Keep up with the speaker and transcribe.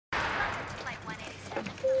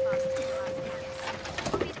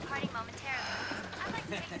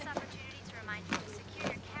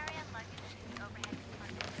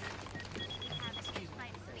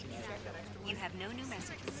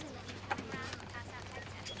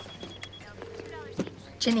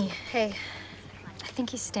Ginny, hey. I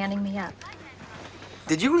think he's standing me up.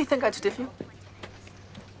 Did you really think I'd stiff you?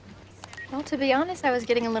 Well, to be honest, I was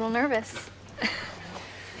getting a little nervous.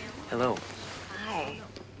 Hello. Hi.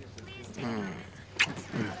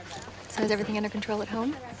 So is everything under control at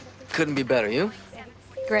home? Couldn't be better. You?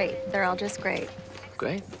 Great. They're all just great.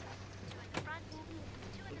 Great.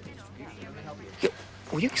 Yo,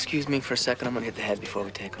 will you excuse me for a second? I'm gonna hit the head before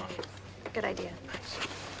we take off. Good idea.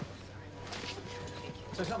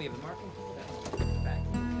 So tell me, the marking?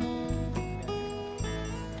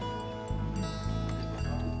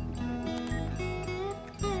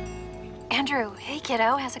 Andrew, hey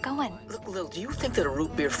kiddo, how's it going? Look, Lil, do you think that a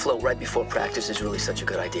root beer float right before practice is really such a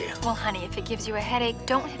good idea? Well, honey, if it gives you a headache,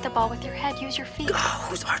 don't hit the ball with your head. Use your feet. Oh,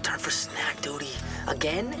 who's our turn for snack duty?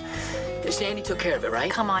 Again? Sandy took care of it,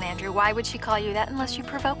 right? Come on, Andrew. Why would she call you that unless you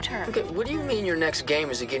provoked her? Okay, what do you mean your next game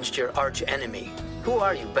is against your arch enemy? Who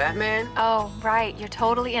are you, Batman? Oh, right. You're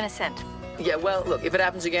totally innocent. Yeah, well, look, if it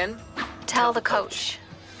happens again... Tell the coach.